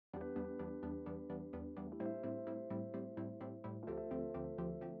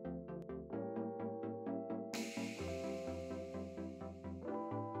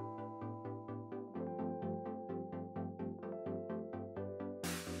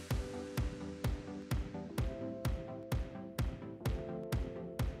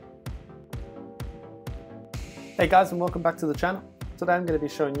Hey guys, and welcome back to the channel. Today I'm going to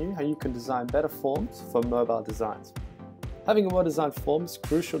be showing you how you can design better forms for mobile designs. Having a well-designed form is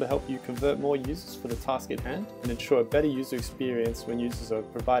crucial to help you convert more users for the task at hand and ensure a better user experience when users are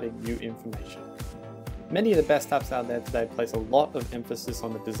providing new information. Many of the best apps out there today place a lot of emphasis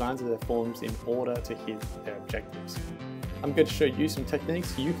on the designs of their forms in order to hit their objectives. I'm going to show you some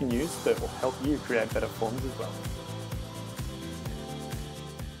techniques you can use that will help you create better forms as well.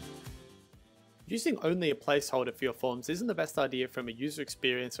 Using only a placeholder for your forms isn't the best idea from a user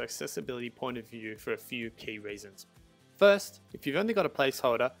experience or accessibility point of view for a few key reasons. First, if you've only got a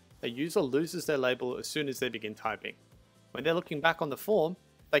placeholder, a user loses their label as soon as they begin typing. When they're looking back on the form,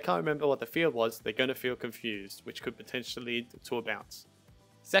 if they can't remember what the field was, they're going to feel confused, which could potentially lead to a bounce.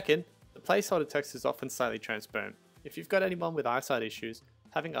 Second, the placeholder text is often slightly transparent. If you've got anyone with eyesight issues,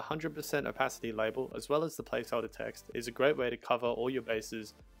 having a 100% opacity label as well as the placeholder text is a great way to cover all your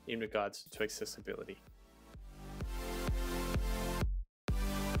bases in regards to accessibility.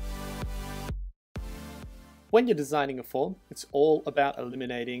 When you're designing a form, it's all about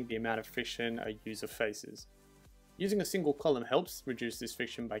eliminating the amount of friction a user faces. Using a single column helps reduce this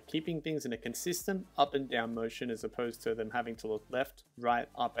friction by keeping things in a consistent up and down motion as opposed to them having to look left, right,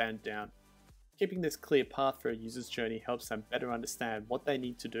 up and down. Keeping this clear path for a user's journey helps them better understand what they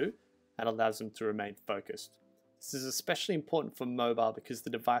need to do and allows them to remain focused. This is especially important for mobile because the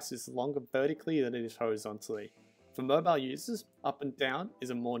device is longer vertically than it is horizontally. For mobile users, up and down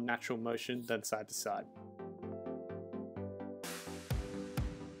is a more natural motion than side to side.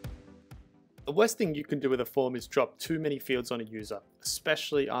 The worst thing you can do with a form is drop too many fields on a user,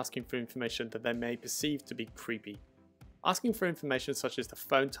 especially asking for information that they may perceive to be creepy. Asking for information such as the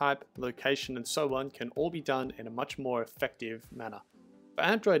phone type, location, and so on can all be done in a much more effective manner. For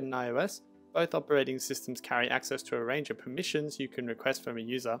Android and iOS, both operating systems carry access to a range of permissions you can request from a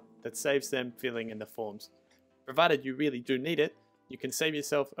user that saves them filling in the forms. Provided you really do need it, you can save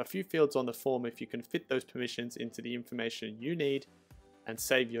yourself a few fields on the form if you can fit those permissions into the information you need and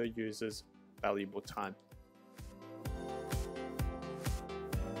save your users valuable time.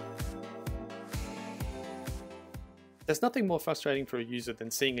 There's nothing more frustrating for a user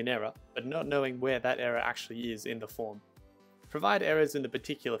than seeing an error, but not knowing where that error actually is in the form. Provide errors in the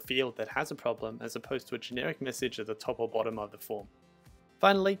particular field that has a problem as opposed to a generic message at the top or bottom of the form.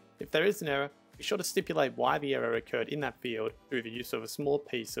 Finally, if there is an error, be sure to stipulate why the error occurred in that field through the use of a small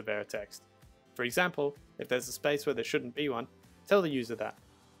piece of error text. For example, if there's a space where there shouldn't be one, tell the user that.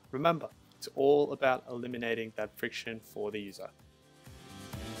 Remember, it's all about eliminating that friction for the user.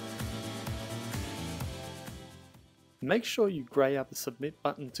 Make sure you grey out the submit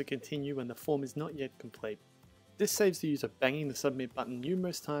button to continue when the form is not yet complete. This saves the user banging the submit button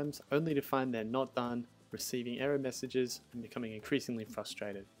numerous times only to find they're not done, receiving error messages, and becoming increasingly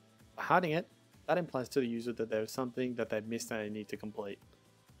frustrated. By hiding it, that implies to the user that there is something that they've missed and they need to complete.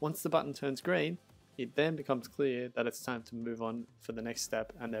 Once the button turns green, it then becomes clear that it's time to move on for the next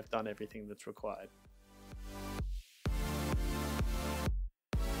step and they've done everything that's required.